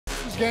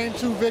Game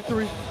 2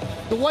 victory.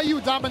 The way you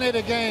dominate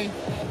a game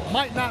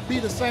might not be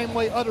the same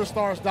way other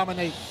stars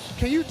dominate.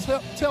 Can you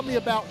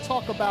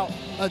talk about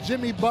a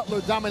Jimmy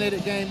Butler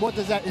dominated game? What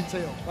does that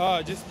entail?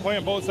 Just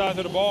playing both sides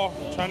of the ball,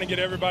 trying to get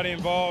everybody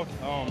involved,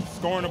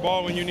 scoring the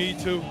ball when you need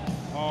to,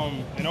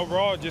 and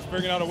overall just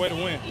figuring out a way to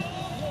win.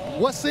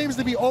 What seems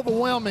to be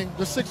overwhelming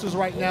the Sixers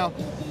right now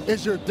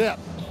is your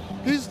depth.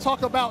 Can you just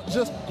talk about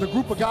just the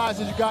group of guys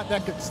that you got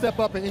that could step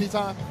up at any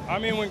time? I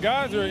mean, when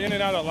guys are in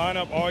and out of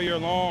lineup all year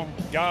long,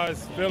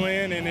 guys fill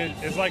in, and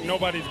it's like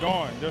nobody's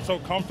gone. They're so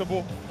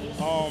comfortable.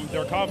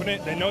 They're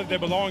confident. They know that they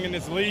belong in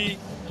this league,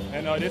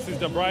 and this is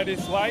the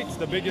brightest lights,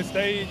 the biggest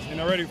stage, and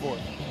they're ready for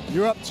it.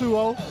 You're up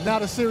 2-0. Now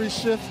the series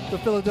shifts to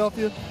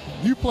Philadelphia.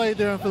 You played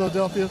there in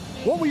Philadelphia.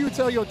 What will you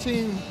tell your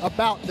team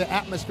about the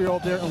atmosphere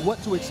over there and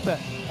what to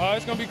expect?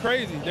 It's going to be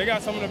crazy. They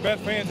got some of the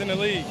best fans in the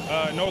league.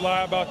 No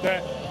lie about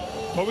that.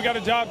 But we got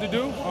a job to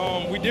do.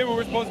 We did what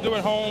we're supposed to do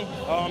at home.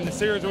 The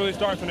series really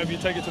starts whenever you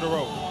take it to the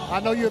road. I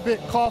know you're a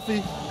big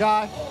coffee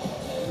guy.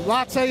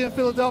 Latte in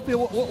Philadelphia,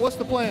 what's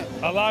the plan?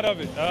 A lot of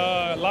it.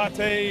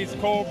 Lattes,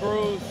 cold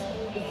brews,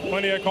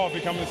 plenty of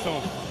coffee coming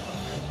soon.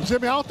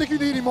 Jimmy, I don't think you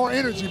need any more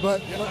energy,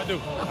 but... Yes, I do.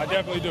 I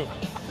definitely do.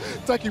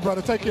 Thank you,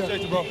 brother. Take care.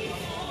 Appreciate you, bro.